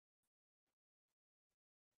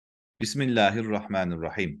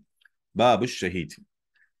Bismillahirrahmanirrahim. Babü Şehid.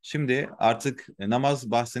 Şimdi artık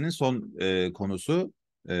namaz bahsinin son konusu.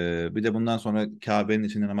 Bir de bundan sonra Kabe'nin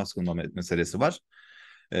içinde namaz kılma meselesi var.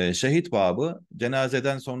 Şehit babı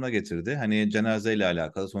cenazeden sonra getirdi. Hani cenazeyle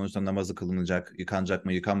alakalı sonuçta namazı kılınacak, yıkanacak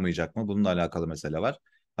mı, yıkanmayacak mı? Bununla alakalı mesele var.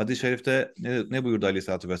 Hadis-i şerifte ne buyurdu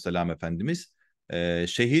Aleyhisselatü Vesselam Efendimiz?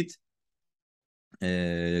 Şehit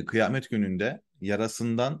kıyamet gününde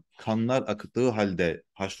yarasından kanlar akıttığı halde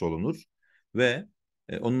haşrolunur ve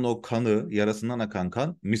onun o kanı, yarasından akan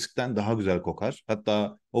kan miskten daha güzel kokar.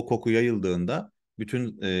 Hatta o koku yayıldığında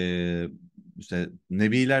bütün işte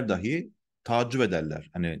nebiler dahi taaccüp ederler.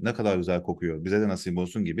 Hani ne kadar güzel kokuyor, bize de nasip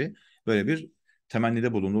olsun gibi böyle bir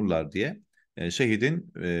temennide bulunurlar diye.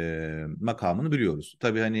 Şehidin makamını biliyoruz.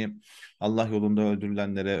 Tabii hani Allah yolunda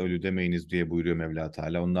öldürülenlere ölü demeyiniz diye buyuruyor Mevla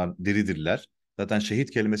Teala. Onlar diridirler. Zaten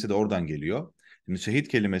şehit kelimesi de oradan geliyor. Şimdi şehit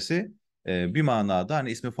kelimesi bir manada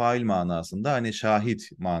hani ismi fail manasında hani şahit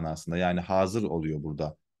manasında yani hazır oluyor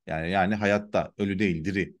burada. Yani hayatta ölü değil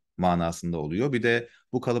diri manasında oluyor. Bir de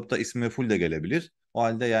bu kalıpta ismi mef'ul de gelebilir. O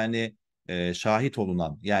halde yani şahit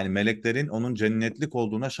olunan yani meleklerin onun cennetlik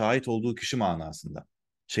olduğuna şahit olduğu kişi manasında.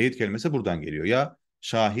 Şehit kelimesi buradan geliyor. Ya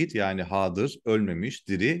şahit yani hadır, ölmemiş,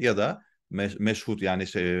 diri ya da meşhut yani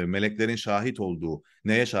meleklerin şahit olduğu,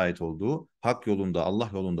 neye şahit olduğu? Hak yolunda, Allah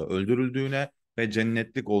yolunda öldürüldüğüne ve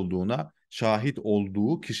cennetlik olduğuna şahit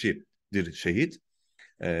olduğu kişidir şehit.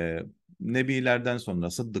 Ee, Nebilerden sonra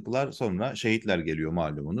sıddıklar, sonra şehitler geliyor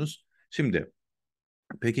malumunuz. Şimdi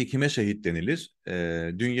peki kime şehit denilir?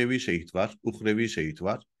 Dünyevi şehit var, uhrevi şehit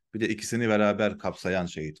var. Bir de ikisini beraber kapsayan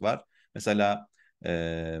şehit var. Mesela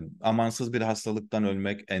amansız bir hastalıktan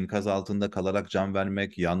ölmek, enkaz altında kalarak can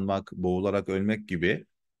vermek, yanmak, boğularak ölmek gibi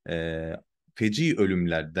e, feci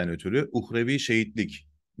ölümlerden ötürü uhrevi şehitlik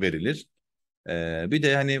verilir. Bir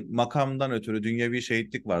de hani makamdan ötürü dünyevi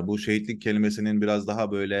şehitlik var. Bu şehitlik kelimesinin biraz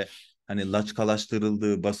daha böyle hani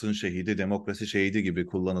laçkalaştırıldığı basın şehidi, demokrasi şehidi gibi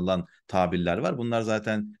kullanılan tabirler var. Bunlar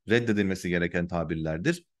zaten reddedilmesi gereken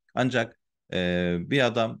tabirlerdir. Ancak bir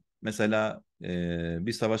adam mesela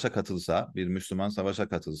bir savaşa katılsa, bir Müslüman savaşa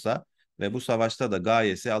katılsa ve bu savaşta da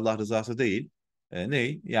gayesi Allah rızası değil,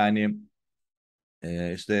 ne? Yani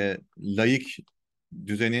işte laik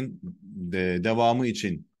düzenin devamı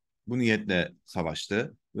için bu niyetle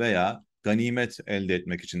savaştı veya ganimet elde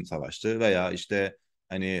etmek için savaştı veya işte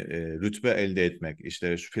hani rütbe elde etmek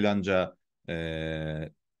işte şu filanca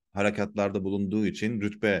harekatlarda bulunduğu için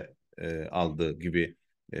rütbe aldı gibi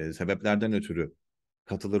sebeplerden ötürü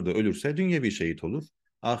katılır da ölürse dünyevi şehit olur.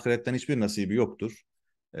 Ahiretten hiçbir nasibi yoktur.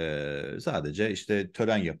 Sadece işte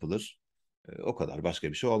tören yapılır. O kadar başka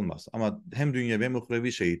bir şey olmaz. Ama hem dünyevi hem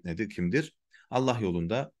uhrevi şehit nedir? Kimdir? Allah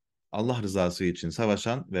yolunda Allah rızası için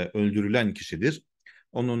savaşan ve öldürülen kişidir.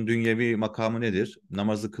 Onun dünyevi makamı nedir?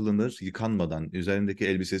 Namazı kılınır, yıkanmadan üzerindeki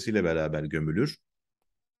elbisesiyle beraber gömülür.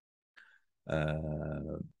 Ee,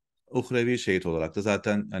 Uhrevi şehit olarak da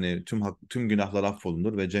zaten hani tüm günahlar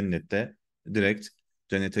affolunur ve cennette direkt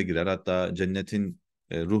cennete girer. Hatta cennetin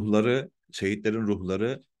ruhları, şehitlerin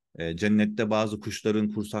ruhları cennette bazı kuşların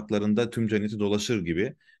kursaklarında tüm cenneti dolaşır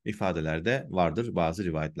gibi ifadeler de vardır bazı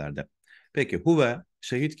rivayetlerde. Peki huve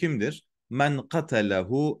şehit kimdir? Men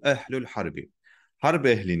katelehu ehlül harbi. Harp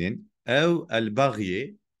ehlinin ev el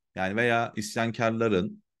bagyi yani veya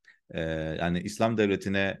isyankarların yani İslam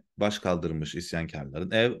devletine baş kaldırmış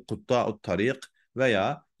isyankarların ev kutta'ut tarik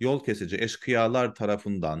veya yol kesici eşkıyalar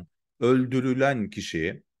tarafından öldürülen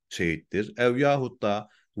kişi şehittir. Ev yahut da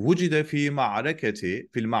vucide fil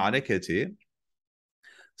ma'reketi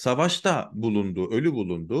savaşta bulundu, ölü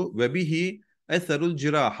bulundu ve bihi eserul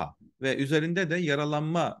ciraha ve üzerinde de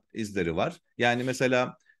yaralanma izleri var. Yani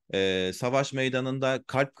mesela savaş meydanında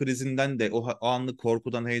kalp krizinden de o anlık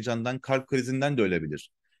korkudan, heyecandan kalp krizinden de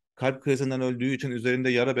ölebilir. Kalp krizinden öldüğü için üzerinde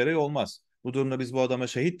yara bere olmaz. Bu durumda biz bu adama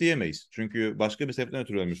şehit diyemeyiz. Çünkü başka bir sebepten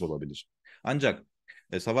ötürü ölmüş olabilir. Ancak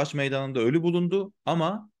savaş meydanında ölü bulundu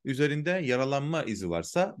ama üzerinde yaralanma izi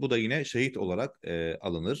varsa bu da yine şehit olarak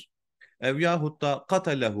alınır. Ev yahut da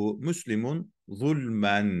katalehu müslimun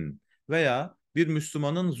zulmen veya bir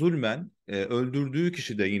Müslümanın zulmen öldürdüğü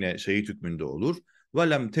kişi de yine şehit hükmünde olur. Ve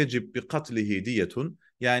lem tecib bi katlihi diyetun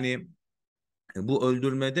yani bu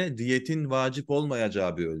öldürmede diyetin vacip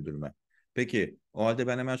olmayacağı bir öldürme. Peki o halde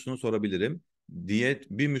ben hemen şunu sorabilirim. Diyet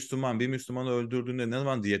bir Müslümanı öldürdüğünde ne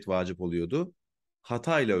zaman diyet vacip oluyordu?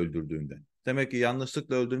 Hata ile öldürdüğünde. Demek ki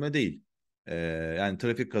yanlışlıkla öldürme değil. Yani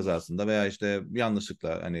trafik kazasında veya işte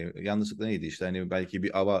yanlışlıkla hani yanlışlıkla neydi işte hani belki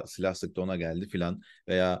bir ava silah sıktı ona geldi filan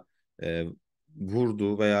veya e,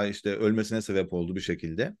 vurdu veya işte ölmesine sebep oldu bir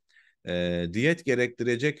şekilde. Diyet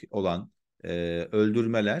gerektirecek olan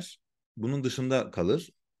öldürmeler bunun dışında kalır.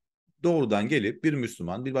 doğrudan gelip bir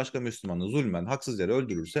Müslüman bir başka Müslümanı zulmen haksız yere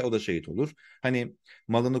öldürürse o da şehit olur. Hani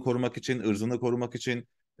malını korumak için, ırzını korumak için,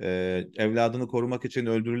 evladını korumak için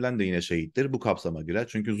öldürülen de yine şehittir. Bu kapsama girer.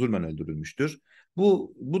 Çünkü zulmen öldürülmüştür.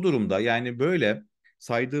 Bu durumda yani böyle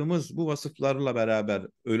saydığımız bu vasıflarla beraber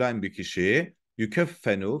ölen bir kişiyi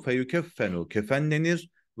yukeffenu fe yukeffenu kefenlenir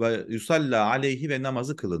ve yusalla aleyhi ve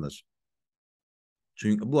namazı kılınır.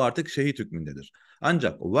 Çünkü bu artık şehit hükmündedir.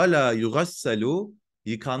 Ancak vela yugasselu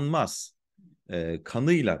yıkanmaz.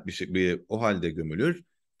 Kanıyla o halde gömülür.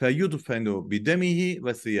 Feyudfenu bidemihi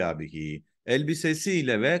ve siyabihi.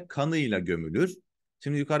 Elbisesiyle ve kanıyla gömülür.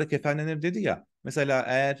 Şimdi yukarıda kefenlenir dedi ya. Mesela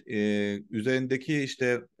eğer üzerindeki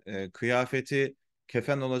işte kıyafeti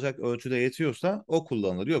kefen olacak ölçüde yetiyorsa o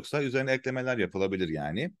kullanılır. Yoksa üzerine eklemeler yapılabilir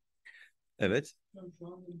yani. Evet. Hocam şu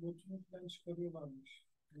anda botunu falan çıkarıyorlarmış.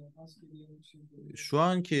 Yani askeriye bir şey böyle. Şu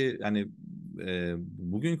anki hani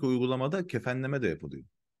bugünkü uygulamada kefenleme de yapılıyor.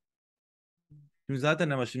 Şimdi zaten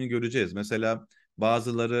ama şimdi göreceğiz. Mesela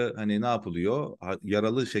bazıları hani ne yapılıyor?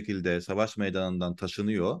 Yaralı şekilde savaş meydanından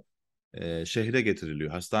taşınıyor. Şehre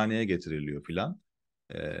getiriliyor, hastaneye getiriliyor filan.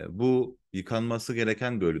 Bu yıkanması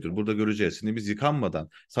gereken bir ölüdür. Burada göreceğiz. Şimdi biz yıkanmadan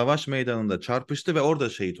savaş meydanında çarpıştı ve orada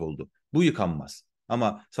şehit oldu. Bu yıkanmaz.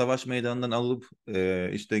 Ama savaş meydanından alıp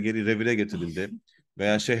işte geri revire getirildi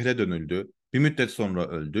veya şehre dönüldü. Bir müddet sonra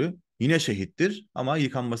öldü. Yine şehittir ama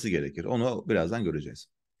yıkanması gerekir. Onu birazdan göreceğiz.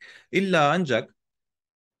 İlla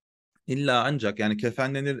ancak yani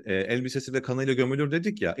kefenlenir, elbisesi de kanıyla gömülür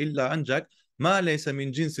dedik ya. İlla ancak ma leyse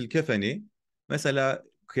min cinsil kefeni, mesela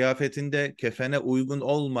kıyafetinde kefene uygun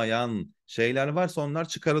olmayan şeyler varsa onlar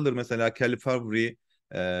çıkarılır. Mesela kel favri,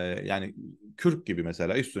 yani kürk gibi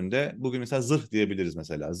mesela üstünde bugün mesela zırh diyebiliriz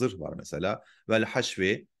mesela. Zırh var mesela. Vel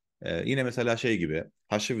haşvi, yine mesela şey gibi.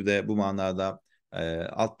 Haşv de bu manada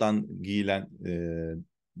alttan giyilen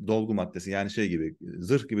dolgu maddesi, yani şey gibi,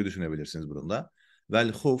 zırh gibi düşünebilirsiniz bunu da.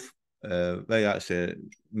 Vel huf, veya işte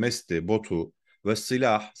mesti, botu ve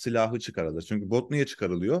silahı çıkarılır. Çünkü bot niye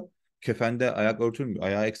çıkarılıyor? Kefende ayak örtülmüyor.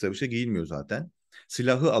 Ayağa ekstra bir şey giyilmiyor zaten.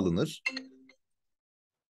 Silahı alınır.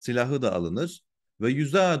 Silahı da alınır. Ve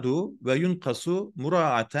yüzadu ve yunkasu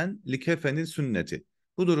muraaten li kefenin sünneti.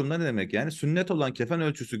 Bu durumda ne demek yani? Sünnet olan kefen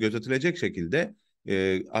ölçüsü gözetilecek şekilde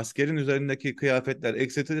askerin üzerindeki kıyafetler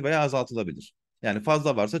eksiltilir veya azaltılabilir. Yani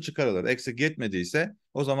fazla varsa çıkarılır. Eksik yetmediyse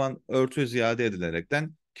o zaman örtü ziyade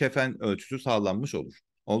edilerekten kefen ölçüsü sağlanmış olur.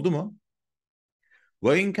 Oldu mu?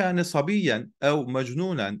 Ve in kâne sabiyyen ev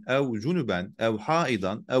mecnunen ev cunuben ev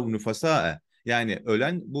haidan ev nüfesâe. Yani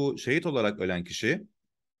ölen, bu şehit olarak ölen kişi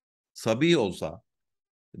sabi olsa,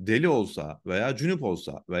 deli olsa veya cünüp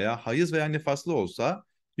olsa veya hayız veya nifaslı olsa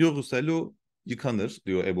yugselu, yıkanır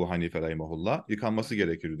diyor Ebu Hanife rahimahullah. Yıkanması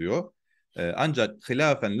gerekir diyor. Ancak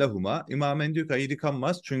hilafen lehuma, İmamen diyor ki hayır,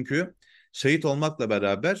 yıkanmaz. Çünkü şehit olmakla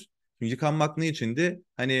beraber yıkanmak ne içindi?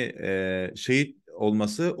 Hani şehit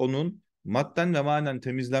olması onun madden ve manen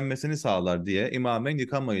temizlenmesini sağlar diye İmamen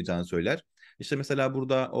yıkanmayacağını söyler. İşte mesela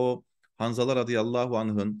burada o Hanzala radıyallahu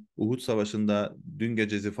anh'ın Uhud Savaşı'nda dün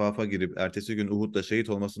gece zifafa girip ertesi gün Uhud'da şehit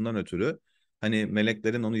olmasından ötürü hani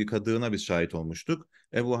meleklerin onu yıkadığına biz şahit olmuştuk.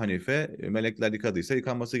 Ebu Hanife melekler yıkadıysa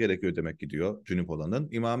yıkanması gerekiyor demek ki diyor cünüp olanın.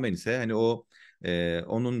 İmamen ise hani o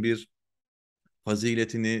onun bir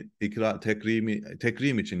faziletini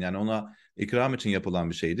tekrim için, yani ona ikram için yapılan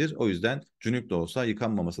bir şeydir. O yüzden cünüp de olsa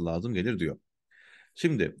yıkanmaması lazım gelir diyor.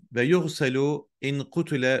 Şimdi ve yuhselu in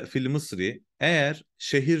kutile fil Mısri, eğer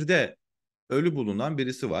şehirde ölü bulunan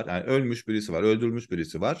birisi var. Yani ölmüş birisi var, öldürülmüş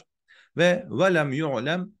birisi var. Ve velem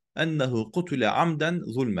yu'lem ennehu kutile amden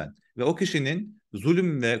zulmen. Ve o kişinin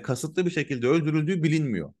zulüm ve kasıtlı bir şekilde öldürüldüğü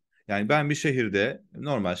bilinmiyor. Yani ben bir şehirde,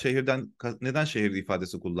 normal şehirden, neden şehir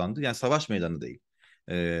ifadesi kullandı? Yani savaş meydanı değil.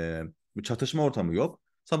 Bir çatışma ortamı yok.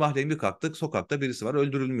 Sabahleyin bir kalktık, sokakta birisi var,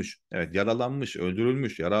 öldürülmüş. Evet, yaralanmış,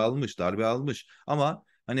 öldürülmüş, yara almış, darbe almış. Ama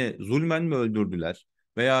hani zulmen mi öldürdüler?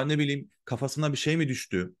 Veya ne bileyim, kafasına bir şey mi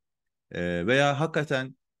düştü? Veya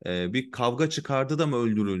hakikaten bir kavga çıkardı da mı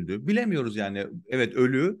öldürüldü? Bilemiyoruz yani. Evet,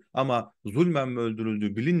 ölü ama zulmen mi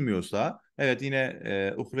öldürüldü bilinmiyorsa, evet, yine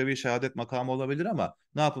uhrevi şehadet makamı olabilir ama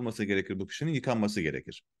ne yapılması gerekir bu kişinin? Yıkanması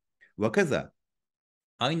gerekir. Vakaza,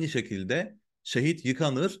 aynı şekilde şehit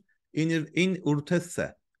yıkanır in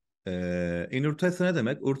urtesse. In urtesse ne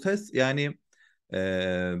demek? Urtes yani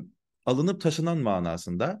e, alınıp taşınan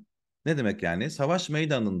manasında. Ne demek yani? Savaş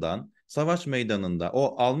meydanında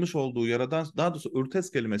o almış olduğu yaradan, daha doğrusu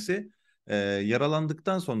ürtes kelimesi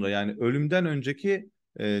yaralandıktan sonra, yani ölümden önceki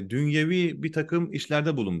dünyevi bir takım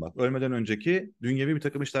işlerde bulunmak. Ölmeden önceki dünyevi bir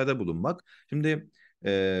takım işlerde bulunmak. Şimdi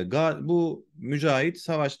bu mücahit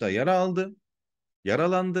savaşta yara aldı,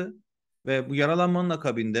 yaralandı ve bu yaralanmanın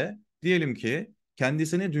akabinde diyelim ki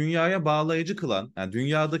kendisini dünyaya bağlayıcı kılan, yani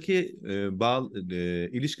dünyadaki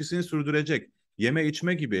ilişkisini sürdürecek yeme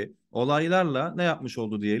içme gibi olaylarla ne yapmış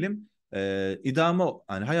oldu diyelim? İdame,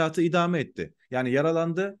 yani hayatı idame etti. Yani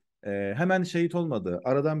yaralandı, hemen şehit olmadı.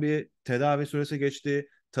 Aradan bir tedavi süresi geçti,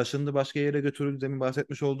 taşındı, başka yere götürüldü, demin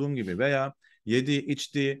bahsetmiş olduğum gibi, veya yedi,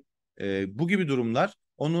 içti. Bu gibi durumlar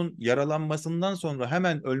onun yaralanmasından sonra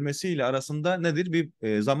hemen ölmesiyle arasında nedir?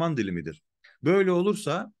 Bir zaman dilimidir. Böyle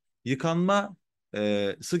olursa yıkanma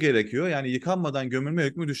sı gerekiyor. Yani yıkanmadan gömülme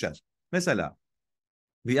hükmü düşer. Mesela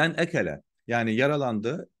bir en ekele, yani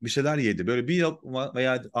yaralandı, bir şeyler yedi. Böyle bir lokma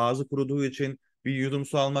veya ağzı kuruduğu için bir yudum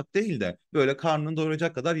su almak değil de böyle karnını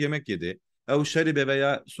doyuracak kadar yemek yedi. Ev şeribe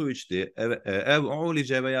veya su içti. Ev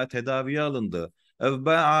ulice veya tedaviye alındı. Ev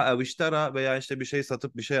ba'a ev iştera veya işte bir şey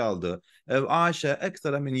satıp bir şey aldı. Ev aşe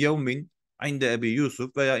ekstra min yevmin inde Ebi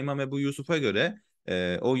Yusuf veya İmam Ebu Yusuf'a göre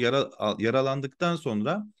o yaralandıktan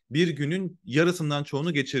sonra bir günün yarısından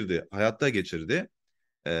çoğunu geçirdi. Hayatta geçirdi.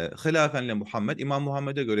 Hilafenle Muhammed, İmam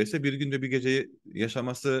Muhammed'e göre ise bir günde bir geceyi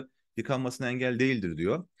yaşaması yıkanmasına engel değildir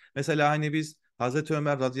diyor. Mesela hani biz Hazreti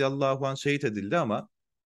Ömer radıyallahu anh şehit edildi ama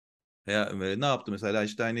ne yaptı mesela,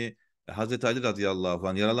 işte hani Hazreti Ali radıyallahu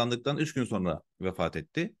anh yaralandıktan 3 gün sonra vefat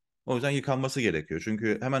etti. O yüzden yıkanması gerekiyor.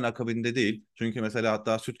 Çünkü hemen akabinde değil. Çünkü mesela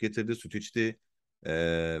hatta süt getirdi, süt içti,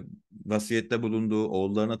 e, vasiyette bulundu,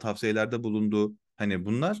 oğullarına tavsiyelerde bulundu. Hani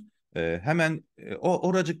bunlar hemen o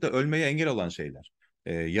oracıkta ölmeye engel olan şeyler.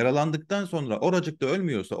 Yaralandıktan sonra oracıkta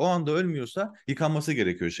ölmüyorsa, o anda ölmüyorsa yıkanması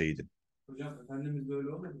gerekiyor şehidin. Hocam Efendimiz de öyle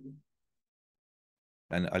olmadı mı?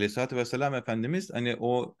 Yani Aleyhisselatü Vesselam Efendimiz hani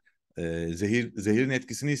o zehirin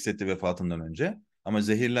etkisini hissetti vefatından önce. Ama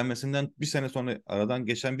zehirlenmesinden bir sene sonra aradan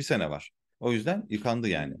geçen bir sene var. O yüzden yıkandı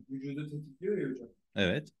yani. Vücudu tetikliyor ya hocam.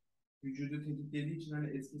 Evet. Vücudu tetiklediği için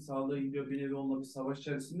hani eski sağlığı gidiyor, bir nevi onunla bir savaş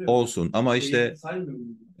içerisinde yok. Olsun ama Şeyi işte saymıyor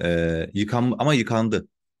muyum? ama yıkandı.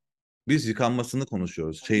 Biz yıkanmasını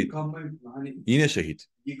konuşuyoruz. Hani yıkanma hani Yine şehit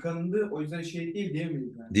yıkandı, o yüzden şey değil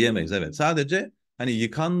diyemeyiz yani. diyemeyiz, evet. Sadece hani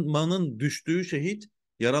yıkanmanın düştüğü şehit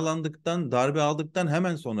yaralandıktan, darbe aldıktan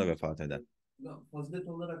hemen sonra vefat eden. Fazilet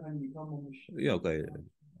olarak hani yıkanmamış. Yok, hayır.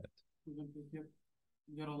 Hocam peki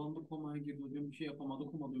yaralandı, komaya girdi hocam, bir şey yapamadı,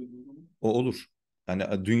 komada öldü o zaman. O olur.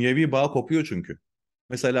 Yani dünyevi bağ kopuyor çünkü.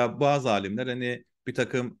 Mesela bazı alimler hani bir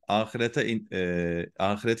takım ahirete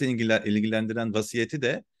ilgilendiren vasiyeti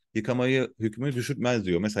de yıkamayı hükmü düşürtmez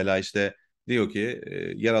diyor. Mesela işte diyor ki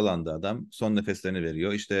yaralandı adam, son nefeslerini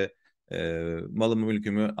veriyor. İşte malımı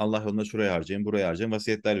mülkümü Allah yolunda şuraya harcayın, buraya harcayın,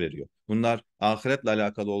 vasiyetler veriyor. Bunlar ahiretle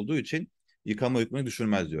alakalı olduğu için yıkama hükmü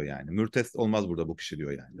düşürmez diyor yani. Mürtes olmaz burada bu kişi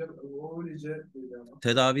diyor yani. Hocam o öylece dedi ama.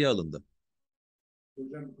 Tedaviye alındı.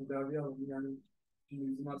 Hocam tedavi aldı yani,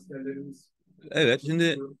 şimdi bizim askerlerimiz Evet, şimdi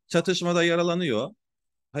çalışıyor. çatışmada yaralanıyor.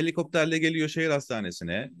 Helikopterle geliyor şehir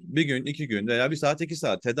hastanesine. Bir gün, 2 gün veya 1 saat, 2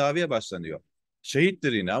 saat tedaviye başlanıyor.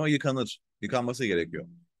 Şehittir yine ama yıkanır. Yıkanması gerekiyor.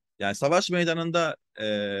 Yani savaş meydanında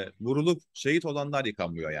vurulup şehit olanlar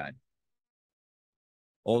yıkanmıyor yani.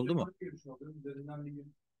 Oldu mu? Yapmak gerekiyor. Üzerinden bir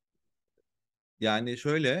gün. Yani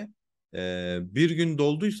şöyle, bir gün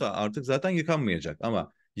dolduysa artık zaten yıkanmayacak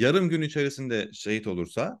ama yarım gün içerisinde şehit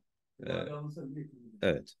olursa e, Tedavi alınsa bile yıkanıyor.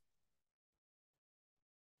 evet.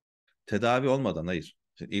 Tedavi olmadan, hayır.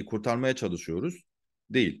 Şimdi iyi kurtarmaya çalışıyoruz.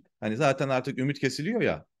 Değil. Hani zaten artık ümit kesiliyor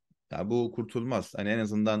ya. Ya bu kurtulmaz. Hani en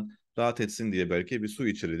azından rahat etsin diye belki bir su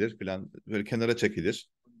içirilir falan, böyle kenara çekilir.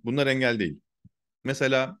 Bunlar engel değil.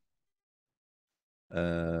 Mesela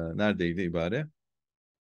neredeydi ibare?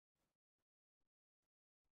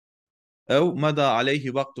 Ev mada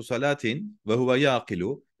aleyhi vaktu salatin ve huve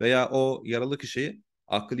yaqilu, veya o yaralı kişi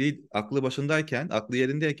aklı başındayken, aklı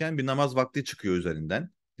yerindeyken bir namaz vakti çıkıyor üzerinden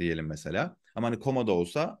diyelim mesela. Ama hani komada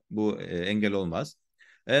olsa bu engel olmaz.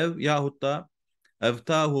 Ev yahut da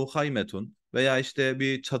evtahu haymetun, veya işte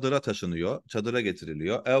bir çadıra taşınıyor, çadıra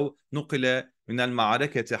getiriliyor. Ev nukile minel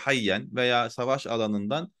ma'areketi hayyen, veya savaş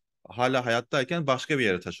alanından hala hayattayken başka bir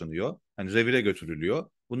yere taşınıyor. Hani revire götürülüyor.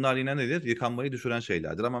 Bunlar yine nedir? Yıkanmayı düşüren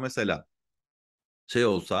şeylerdir. Ama mesela şey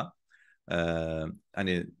olsa, e,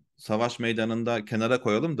 hani savaş meydanında kenara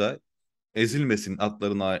koyalım da ezilmesin,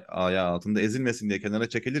 atların ayağı altında ezilmesin diye kenara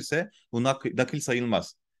çekilirse bu nakil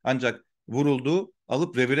sayılmaz. Ancak vuruldu,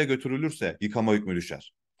 alıp revire götürülürse yıkama hükmü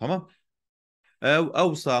düşer. Tamam?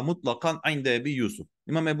 Evsa mutlakan inde Ebi Yusuf.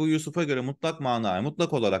 İmam Ebu Yusuf'a göre mutlak manaya,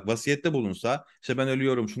 mutlak olarak vasiyette bulunsa, işte ben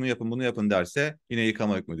ölüyorum, şunu yapın, bunu yapın derse yine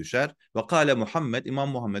yıkama hükmü düşer. Ve kâle Muhammed, İmam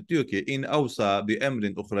Muhammed diyor ki in evsa bi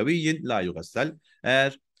emrin uhraviyyin la yugassel.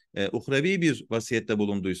 Eğer uhrevi bir vasiyette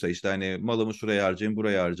bulunduysa, işte hani malımı şuraya harcayın,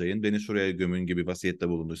 buraya harcayın, beni şuraya gömün gibi vasiyette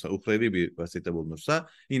bulunduysa, uhrevi bir vasiyette bulunursa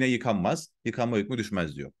yine yıkanmaz, yıkanma hükmü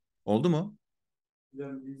düşmez diyor. Oldu mu?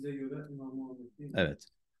 Yani bize göre namaz değil mi? Evet.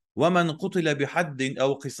 وَمَنْ قُتِلَ بِحَدٍّ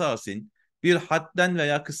اَوْ قِسَاسٍ bir hadden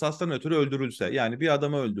veya kısastan ötürü öldürülse, yani bir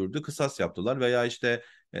adamı öldürdü, kısas yaptılar veya işte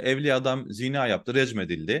evli adam zina yaptı,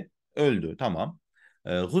 recmedildi, öldü, tamam.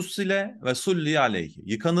 Gussile ve sulli aleyhi,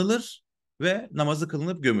 yıkanılır ve namazı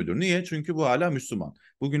kılınıp gömülür. Niye? Çünkü bu hala Müslüman.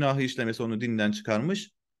 Bu günahı işlemesi onu dinden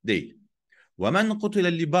çıkarmış değil. وَمَنْ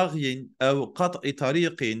قُتِلَ لِبَغْيٍ اَوْ قَطْعِ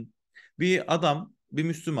طَر۪يقٍ bir adam, bir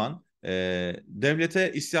Müslüman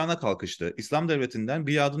devlete isyana kalkıştı. İslam devletinden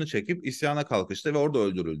biadını çekip isyana kalkıştı ve orada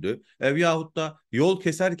öldürüldü. Yahut da yol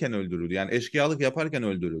keserken öldürüldü. Yani eşkıyalık yaparken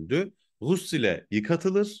öldürüldü. Gussile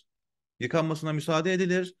yıkatılır, yıkanmasına müsaade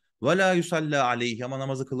edilir. Ve la yusalla aleyhi, ama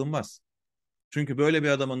namazı kılınmaz. Çünkü böyle bir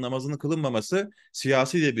adamın namazını kılınmaması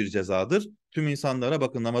siyasi de bir cezadır. Tüm insanlara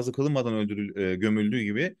bakın, namazı kılınmadan gömüldüğü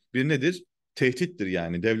gibi bir nedir? Tehdittir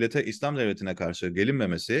yani. Devlete, İslam devletine karşı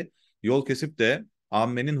gelinmemesi, yol kesip de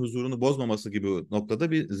ammenin huzurunu bozmaması gibi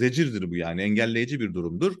noktada bir zecirdir bu yani. Engelleyici bir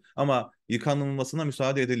durumdur. Ama yıkanılmasına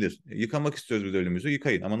müsaade edilir. Yıkamak istiyoruz biz ölümümüzü,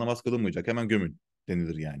 yıkayın, ama namaz kılınmayacak, hemen gömün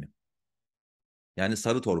denilir yani. Yani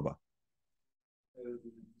sarı torba. Evet,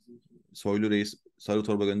 bizimki. Soylu reis sarı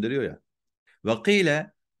torba gönderiyor ya. Ve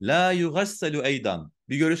kıyle la yugasselu eydan.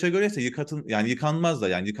 Bir görüşe göre ise yani yıkanmaz da,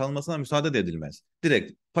 yani yıkanmasına müsaade de edilmez.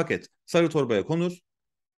 Direkt paket sarı torbaya konur,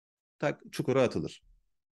 tak çukura atılır.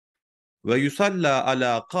 Ve yusalla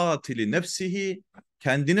ala katili nefsihi,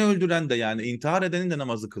 kendini öldüren de yani intihar edenin de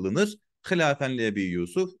namazı kılınır. Hilafen li Ebi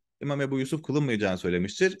Yusuf. İmam Ebu Yusuf kılınmayacağını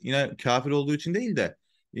söylemiştir. Yine kafir olduğu için değil de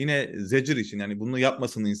yine zecir için, yani bunu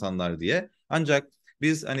yapmasın insanlar diye. Ancak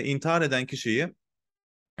biz hani intihar eden kişiyi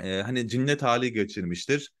hani cinnet hali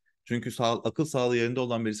geçirmiştir. Çünkü akıl sağlığı yerinde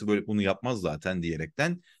olan birisi böyle bunu yapmaz zaten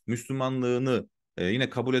diyerekten Müslümanlığını yine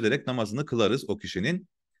kabul ederek namazını kılarız o kişinin.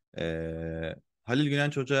 Halil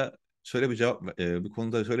Günenç Hoca şöyle bir cevap, bir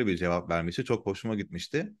konuda şöyle bir cevap vermişti. Çok hoşuma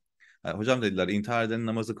gitmişti. Hocam dediler, intihar edenin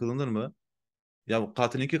namazı kılınır mı? Ya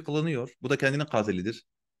katilinki kılınıyor. Bu da kendinin katilidir.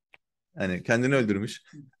 Yani kendini öldürmüş.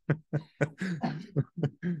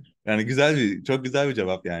 Yani çok güzel bir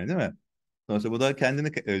cevap yani, değil mi? Sonuçta bu da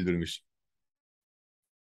kendini öldürmüş.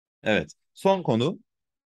 Evet. Son konu,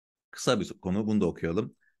 kısa bir konu, bunu da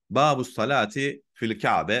okuyalım. Babu salati fil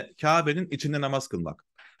Kabe. Kabe'nin içinde namaz kılmak.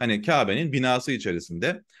 Hani Kabe'nin binası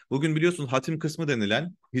içerisinde. Bugün biliyorsun hatim kısmı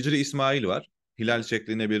denilen Hicri İsmail var. Hilal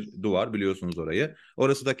şeklinde bir duvar, biliyorsunuz orayı.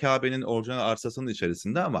 Orası da Kabe'nin orijinal arsasının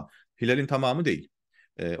içerisinde ama hilalin tamamı değil.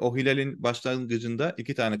 O hilalin başlangıcında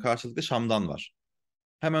iki tane karşılıklı şamdan var.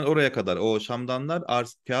 Hemen oraya kadar o şamdanlar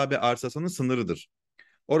Kabe arsasının sınırıdır.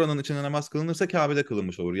 Oranın içine namaz kılınırsa Kabe'de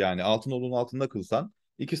kılınmış olur. Yani Altınoğlu'nun altında kılsan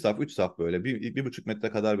 2 saf, 3 saf, böyle 1,5 metre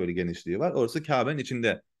kadar böyle genişliği var. Orası Kabe'nin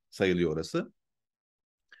içinde sayılıyor orası.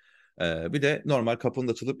 Bir de normal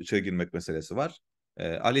kapının açılıp içeri girmek meselesi var.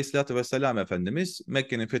 Aleyhisselatü Vesselam Efendimiz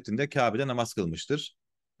Mekke'nin fethinde Kabe'de namaz kılmıştır.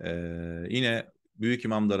 Yine büyük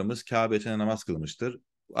imamlarımız Kabe içine namaz kılmıştır.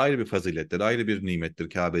 Ayrı bir fazilettir, ayrı bir nimettir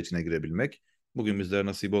Kabe içine girebilmek. Bugün bizlere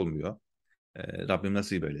nasip olmuyor. Rabbim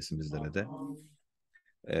nasip eylesin bizlere de.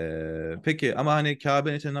 Peki ama hani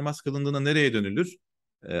Kabe'nin içinde namaz kılındığında nereye dönülür?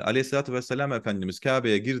 Aleyhissalatü Vesselam Efendimiz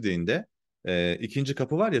Kabe'ye girdiğinde ikinci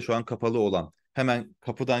kapı var ya şu an kapalı olan. Hemen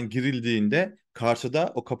kapıdan girildiğinde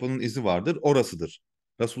karşıda o kapının izi vardır. Orasıdır.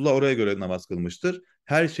 Resulullah oraya göre namaz kılmıştır.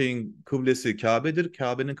 Her şeyin kıblesi Kabe'dir.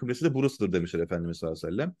 Kabe'nin kıblesi de burasıdır demişler Efendimiz sallallahu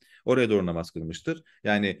aleyhi ve sellem. Oraya doğru namaz kılmıştır.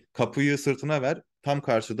 Yani kapıyı sırtına ver. Tam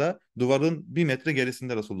karşıda duvarın 1 metre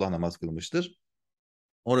gerisinde Resulullah namaz kılmıştır.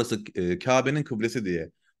 Orası Kabe'nin kıblesi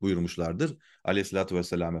diye buyurmuşlardır Aleyhisselatü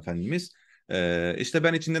Vesselam Efendimiz. İşte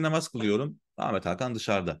ben içinde namaz kılıyorum. Ahmet Hakan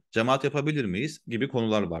dışarıda. Cemaat yapabilir miyiz? Gibi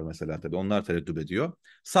konular var mesela tabii. Onlar tereddüt ediyor.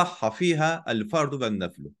 Sahha fiha el fardu ve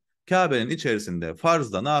neflu. Kabe'nin içerisinde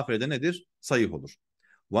farzda nafilede nedir? Sayıh olur.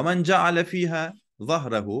 وَمَنْ جَعَلَ ف۪يهَا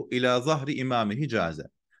ظَهْرَهُ اِلَى ظَهْرِ اِمَامِهِ caze.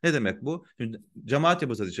 Ne demek bu? Şimdi cemaat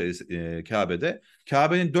yapısı içerisinde Kabe'de.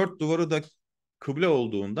 Kabe'nin dört duvarı da kıble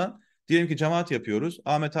olduğundan, diyelim ki cemaat yapıyoruz.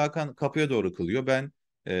 Ahmet Hakan kapıya doğru kılıyor. Ben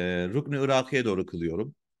Rukn-i Iraki'ye doğru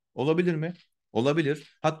kılıyorum. Olabilir mi?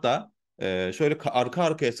 Olabilir. Hatta şöyle arka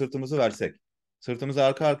arkaya sırtımızı versek. Sırtımızı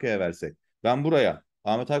arka arkaya versek. Ben buraya,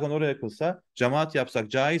 Ahmet Hakan oraya kılsa, cemaat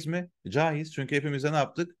yapsak caiz mi? Caiz. Çünkü hepimiz de ne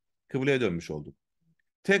yaptık? Kıbleye dönmüş olduk.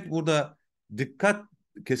 Tek burada dikkat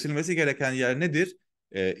kesilmesi gereken yer nedir?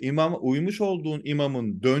 Uymuş olduğun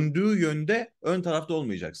imamın döndüğü yönde ön tarafta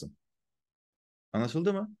olmayacaksın.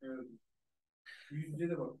 Anlaşıldı mı? Evet. Yüzde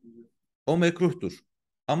de bakmıyor. O mekruhtur.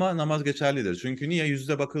 Ama namaz geçerlidir. Çünkü niye?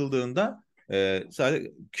 Yüzde bakıldığında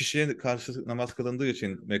sadece kişiye karşı namaz kılındığı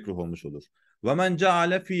için mekruh olmuş olur. Ve men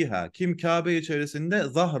ceale fiha, kim Kabe içerisinde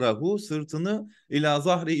zahrahu, sırtını ila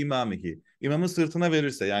zahri imamihi, imamın sırtına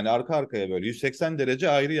verirse yani arka arkaya böyle 180 derece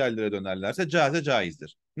ayrı yerlere dönerlerse caze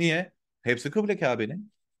caizdir. Niye? Hepsi kıble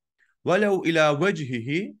Kabe'nin. Velev ila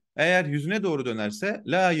vecihihi eğer yüzüne doğru dönerse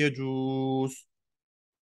la yecuz.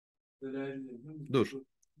 Dur.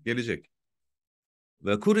 Gelecek.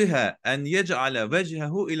 Ve kuriha en yec'ale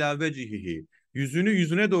vecihehu ila vecihihi. Yüzünü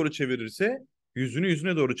yüzüne doğru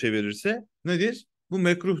çevirirse nedir? Bu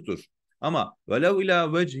mekruhtur. Ama velev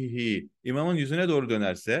ila vecihi imamın yüzüne doğru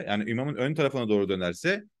dönerse yani imamın ön tarafına doğru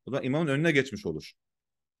dönerse o zaman imamın önüne geçmiş olur.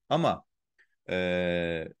 Ama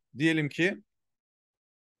diyelim ki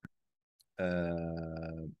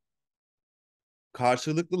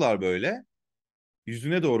karşılıklılar böyle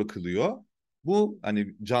yüzüne doğru kılıyor. Bu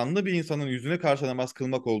hani canlı bir insanın yüzüne karşı namaz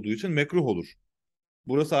kılmak olduğu için mekruh olur.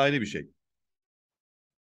 Burası ayrı bir şey.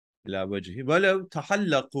 İlâ vecihi. Velev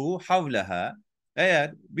tahallakû havleha.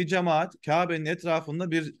 Eğer bir cemaat Kabe'nin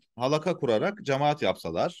etrafında bir halaka kurarak cemaat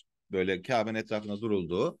yapsalar, böyle Kabe'nin etrafında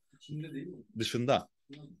durulduğu, İçinde değil mi? dışında,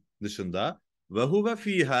 dışında ve huve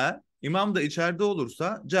fiha imam da içeride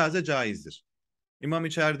olursa caze caizdir. İmam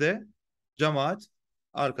içeride, cemaat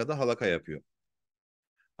arkada halaka yapıyor.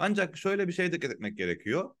 Ancak şöyle bir şey dikkat etmek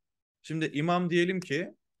gerekiyor. Şimdi imam diyelim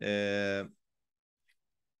ki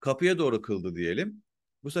kapıya doğru kıldı diyelim.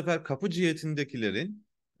 Bu sefer kapı cihetindekilerin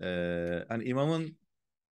hani imamın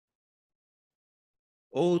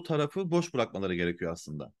o tarafı boş bırakmaları gerekiyor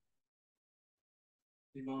aslında.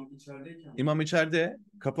 İmam içerideyken mi? İmam içeride,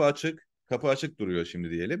 kapı açık duruyor şimdi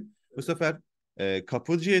diyelim. Bu Evet. sefer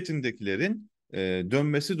kapı cihetindekilerin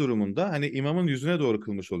dönmesi durumunda hani imamın yüzüne doğru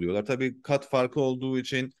kılmış oluyorlar. Tabii kat farkı olduğu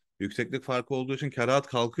için, yükseklik farkı olduğu için kerahat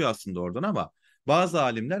kalkıyor aslında oradan ama bazı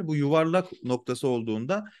alimler bu yuvarlak noktası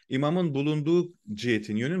olduğunda imamın bulunduğu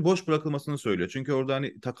cihetin yönün boş bırakılmasını söylüyor. Çünkü orada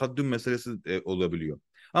hani takaddüm meselesi olabiliyor.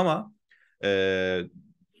 Ama e,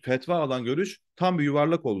 fetva alan görüş tam bir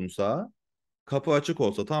yuvarlak olunsa kapı açık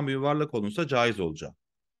olsa tam bir yuvarlak olunsa caiz olacak.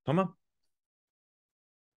 Tamam.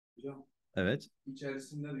 Hocam Evet.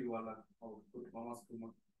 içerisinde de yuvarlak alıp namaz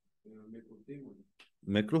kılmak mekruh değil mi hocam?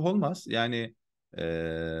 Mekruh olmaz. Yani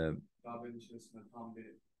Kabe'nin içerisinde tam bir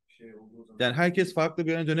şey olduğu yani zaman. herkes farklı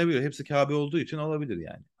bir yöne dönebilir. Hepsi Kabe olduğu için olabilir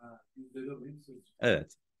yani. Ha, yüzde dönmeyin sırf.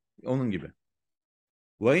 Evet. Onun gibi.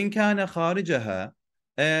 Ve in kâne hariceha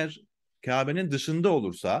eğer Kabe'nin dışında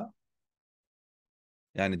olursa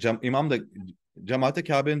yani imam da cemaate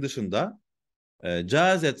Kabe'nin dışında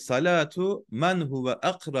cazet salatu men huve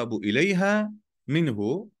akrabu ileyha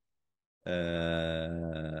minhu. E,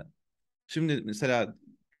 Şimdi mesela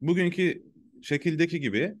bugünkü şekildeki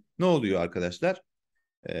gibi ne oluyor arkadaşlar?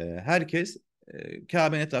 Herkes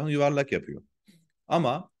Kabe'nin etrafını yuvarlak yapıyor.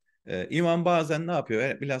 Ama imam bazen ne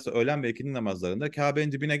yapıyor? Bilhassa öğlen ve ikindi namazlarında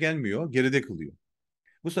Kabe'nin dibine gelmiyor, geride kılıyor.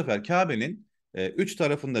 Bu sefer Kabe'nin üç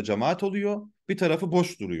tarafında cemaat oluyor, bir tarafı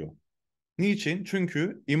boş duruyor. Niçin?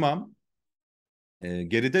 Çünkü imam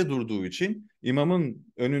geride durduğu için imamın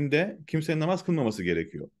önünde kimsenin namaz kılmaması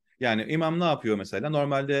gerekiyor. Yani imam ne yapıyor mesela?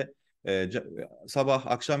 Normalde sabah,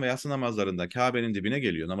 akşam ve yatsı namazlarında Kabe'nin dibine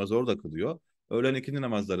geliyor. Namazı orada kılıyor. Öğlen ikindi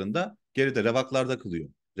namazlarında geride revaklarda kılıyor.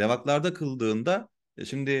 Revaklarda kıldığında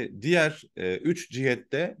şimdi diğer üç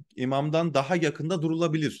cihette imamdan daha yakında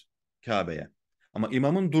durulabilir Kabe'ye. Ama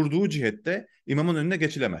imamın durduğu cihette imamın önüne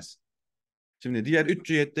geçilemez. Şimdi diğer üç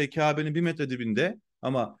cihette Kabe'nin 1 metre dibinde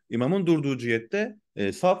ama imamın durduğu cihette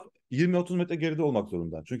saf 20-30 metre geride olmak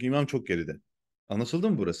zorunda. Çünkü imam çok geride. Anlaşıldı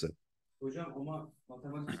mı burası? Hocam ama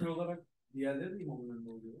matematiksel olarak diğerleri de imamın önünde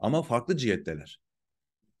oluyor. Ama farklı cihetteler.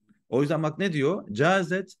 O yüzden bak ne diyor?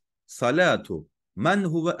 Cazet salatu men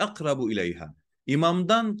huve akrabu ileyha.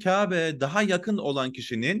 İmamdan Kabe'ye daha yakın olan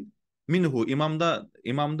kişinin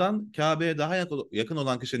imamdan Kabe'ye daha yakın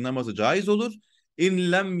olan kişinin namazı caiz olur.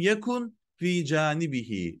 İn lem yekun fi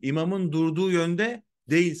canibihi. İmamın durduğu yönde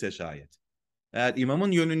değilse şayet. Eğer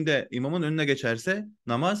imamın önüne geçerse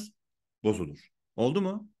namaz bozulur. Oldu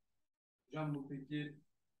mu? Hocam bu peki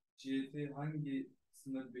ciheti hangi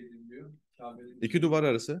sınır belirliyor? Kabe'nin İki duvar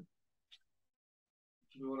arası.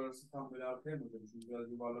 iki duvar arası tam böyle arkaya mı hocam? Çünkü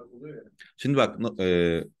biraz yuvarlak oluyor ya. Şimdi bak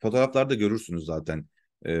fotoğraflarda görürsünüz zaten.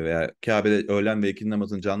 Veya Kabe'de öğlen ve ikindi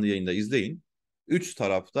namazını canlı yayında izleyin. Üç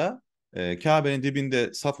tarafta Kabe'nin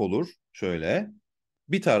dibinde saf olur şöyle.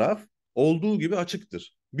 Bir taraf olduğu gibi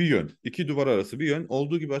açıktır. Bir yön. İki duvar arası bir yön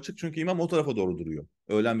olduğu gibi açık çünkü imam o tarafa doğru duruyor.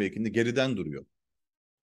 Öğlen ve ikindi geriden duruyor.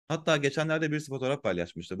 Hatta geçenlerde birisi fotoğraf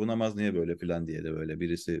paylaşmıştı. Bu namaz niye böyle filan diye de böyle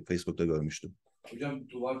birisi Facebook'ta görmüştüm. Hocam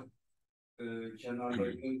duvar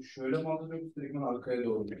kenarlarını şöyle mi alacağız? Direkt arkaya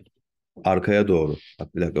doğru mu? Arkaya doğru.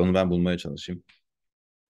 Bak bir dakika onu ben bulmaya çalışayım.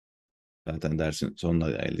 Zaten dersin sonuna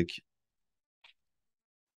geldik.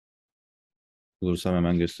 Bulursam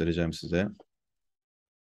hemen göstereceğim size.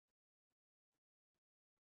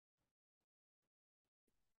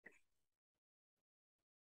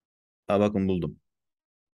 Ha, bakın buldum.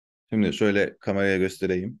 Şimdi şöyle kameraya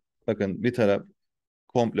göstereyim. Bakın bir taraf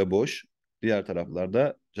komple boş. Diğer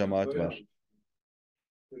taraflarda cemaat var.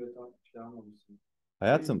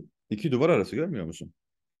 Hayatım, iki duvar arası görmüyor musun?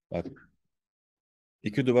 Bak,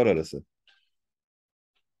 iki duvar arası.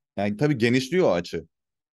 Yani tabii genişliyor o açı.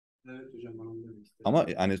 Evet hocam bana onu demek istedim. Ama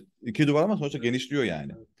yani iki duvar ama sonuçta genişliyor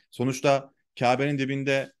yani. Evet. Sonuçta Kabe'nin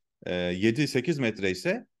dibinde 7-8 metre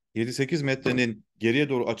ise 7-8 metrenin geriye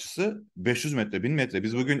doğru açısı 500 metre, 1000 metre.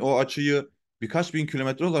 Biz bugün o açıyı birkaç bin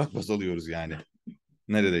kilometre olarak baz alıyoruz yani.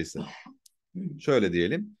 Neredeyse. Şöyle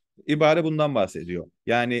diyelim. İbare bundan bahsediyor.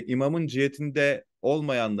 Yani imamın cihetinde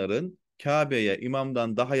olmayanların Kabe'ye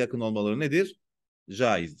imamdan daha yakın olmaları nedir?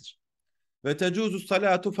 Caizdir. Ve tecuzu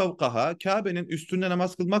salatu fevkaha, Kabe'nin üstünde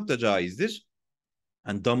namaz kılmak da caizdir.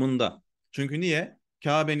 Yani damında. Çünkü niye?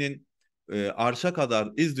 Kabe'nin arşa kadar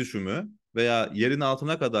iz düşümü veya yerin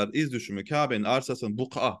altına kadar iz düşümü Kabe'nin arsasının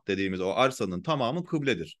buk'a dediğimiz o arsanın tamamı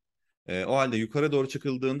kıbledir. O halde yukarı doğru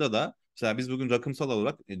çıkıldığında da mesela biz bugün rakımsal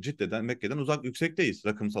olarak Cidde'den Mekke'den uzak yüksekteyiz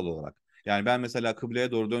rakımsal olarak. Yani ben mesela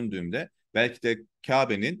kıbleye doğru döndüğümde belki de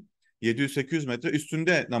Kabe'nin 700-800 metre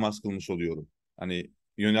üstünde namaz kılmış oluyorum. Hani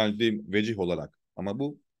yöneldiğim vecih olarak. Ama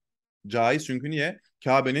bu caiz çünkü niye?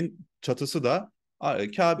 Kabe'nin çatısı da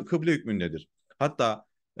Kabe kıble hükmündedir. Hatta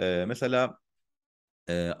mesela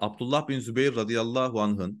Abdullah bin Zübeyir radıyallahu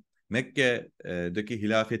anh'ın Mekke'deki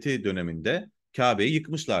hilafeti döneminde Kabe'yi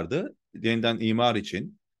yıkmışlardı yeniden imar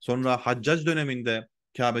için. Sonra Haccac döneminde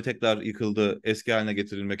Kabe tekrar yıkıldı eski haline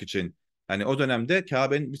getirilmek için. Hani o dönemde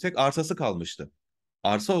Kabe'nin bir tek arsası kalmıştı.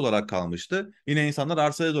 Arsa olarak kalmıştı. Yine insanlar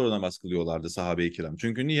arsaya doğru namaz kılıyorlardı sahabe-i kiram.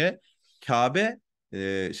 Çünkü niye? Kabe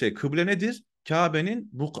kıble nedir? Kabe'nin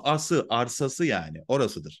bukası, arsası yani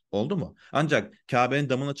orasıdır. Oldu mu? Ancak Kabe'nin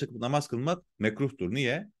damına çıkıp namaz kılmak mekruhtur.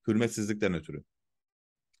 Niye? Hürmetsizlikten ötürü.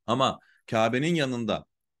 Ama Kabe'nin yanında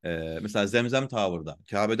mesela Zemzem Tower'da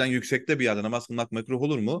Kabe'den yüksekte bir yerde namaz kılmak mekruh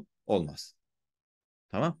olur mu? Olmaz.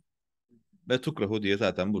 Tamam? Ve tukrahu diye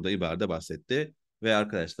zaten burada ibarede bahsetti. Ve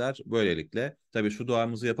arkadaşlar böylelikle tabii şu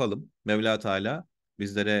duamızı yapalım. Mevla Teala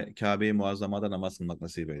bizlere Kabe-i Muazzama'da namaz kılmak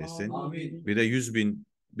nasip eylesin. Amin. Bir de 100.000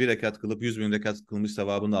 bir rekat kılıp 100.000 rekat kılmış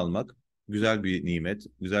sevabını almak güzel bir nimet,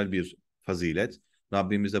 güzel bir fazilet.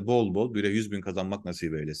 Rabbimize bol bol bir de 100.000 kazanmak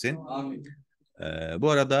nasip eylesin. Amin. Bu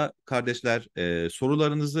arada kardeşler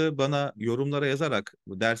sorularınızı bana yorumlara yazarak,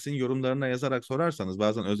 dersin yorumlarına yazarak sorarsanız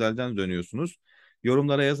bazen özelden dönüyorsunuz.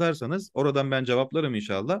 Yorumlara yazarsanız oradan ben cevaplarım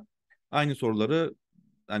inşallah. Aynı soruları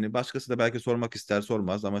hani başkası da belki sormak ister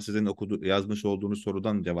sormaz ama sizin yazmış olduğunuz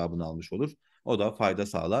sorudan cevabını almış olur. O da fayda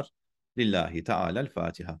sağlar. Lillahi Teala'l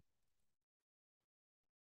Fatiha.